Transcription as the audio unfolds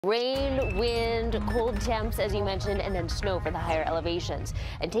Rain, wind, cold temps, as you mentioned, and then snow for the higher elevations.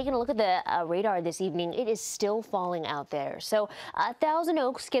 And taking a look at the radar this evening, it is still falling out there. So Thousand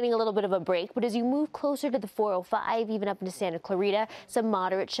Oaks getting a little bit of a break, but as you move closer to the 405, even up into Santa Clarita, some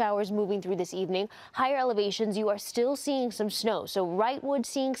moderate showers moving through this evening. Higher elevations, you are still seeing some snow. So Wrightwood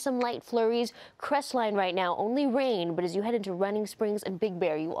seeing some light flurries. Crestline right now, only rain, but as you head into Running Springs and Big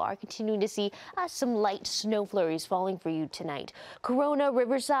Bear, you are continuing to see some light snow flurries falling for you tonight. Corona,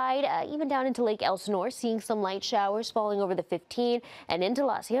 Riverside, even down into Lake Elsinore, seeing some light showers falling over the 15 and into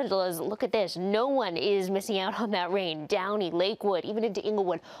Los Angeles. Look at this. No one is missing out on that rain. Downey, Lakewood, even into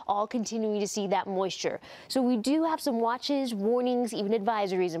Inglewood, all continuing to see that moisture. So we do have some watches, warnings, even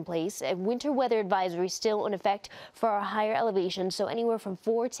advisories in place. A winter weather advisory still in effect for our higher elevations. So anywhere from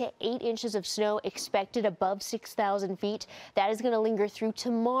 4 to 8 inches of snow expected above 6,000 feet. That is going to linger through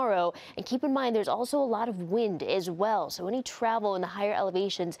tomorrow. And keep in mind, there's also a lot of wind as well. So any travel in the higher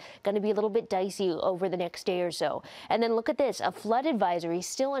elevations going to be a little bit dicey over the next day or so. And then look at this, a flood advisory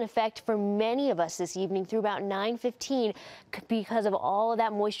still in effect for many of us this evening through about 9:15 because of all of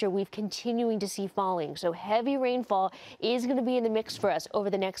that moisture we've continuing to see falling. So heavy rainfall is going to be in the mix for us over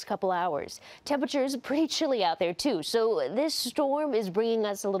the next couple hours. Temperatures pretty chilly out there too. So this storm is bringing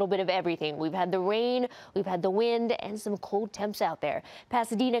us a little bit of everything. We've had the rain, we've had the wind, and some cold temps out there.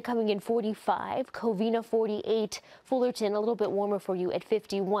 Pasadena coming in 45, Covina 48, Fullerton a little bit warmer for you at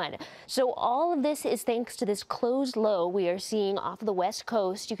 51. So all of this is thanks to this closed low we are seeing off of the west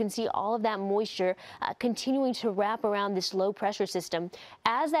coast. You can see all of that moisture continuing to wrap around this low pressure system.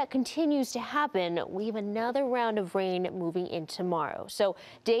 As that continues to happen, we have another round of rain moving in tomorrow. So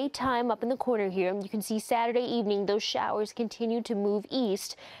daytime up in the corner here, you can see Saturday evening, those showers continue to move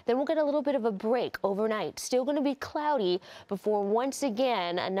east. Then we'll get a little bit of a break overnight. Still going to be cloudy before once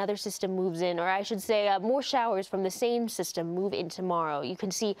again another system moves in, or I should say more showers from the same system move in tomorrow. You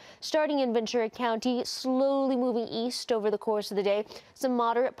can see starting in Ventura County, slowly moving east over the course of the day. Some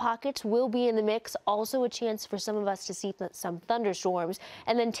moderate pockets will be in the mix. Also a chance for some of us to see some thunderstorms,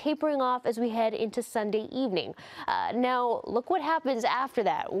 and then tapering off as we head into Sunday evening. Now, look what happens after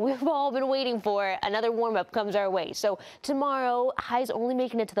that. We've all been waiting for another warm-up comes our way. So tomorrow, highs only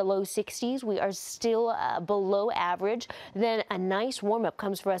making it to the low 60s. We are still below average. Then a nice warm-up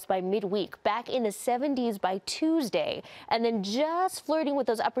comes for us by midweek, back in the 70s by Tuesday, and then just flirting with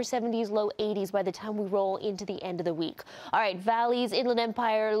those upper 70s, low 80s by the time we roll into the end of the week. All right, valleys, Inland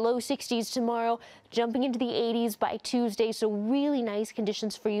Empire, low 60s tomorrow, jumping into the 80s by Tuesday. So really nice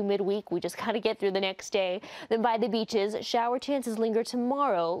conditions for you midweek. We just got to get through the next day. Then by the beaches, shower chances linger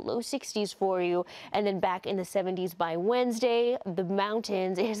tomorrow, low 60s for you, and then back in the 70s by Wednesday. The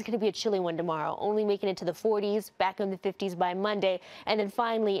mountains, it is going to be a chilly one tomorrow, only making it to the 40s, back in the 50s by Monday. And then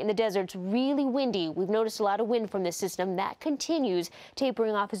finally in the deserts, really windy. We've noticed a lot of wind from this system. That continues,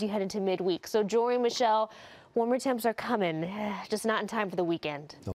 tapering off as you head into midweek. So Jory, Michelle, warmer temps are coming, just not in time for the weekend.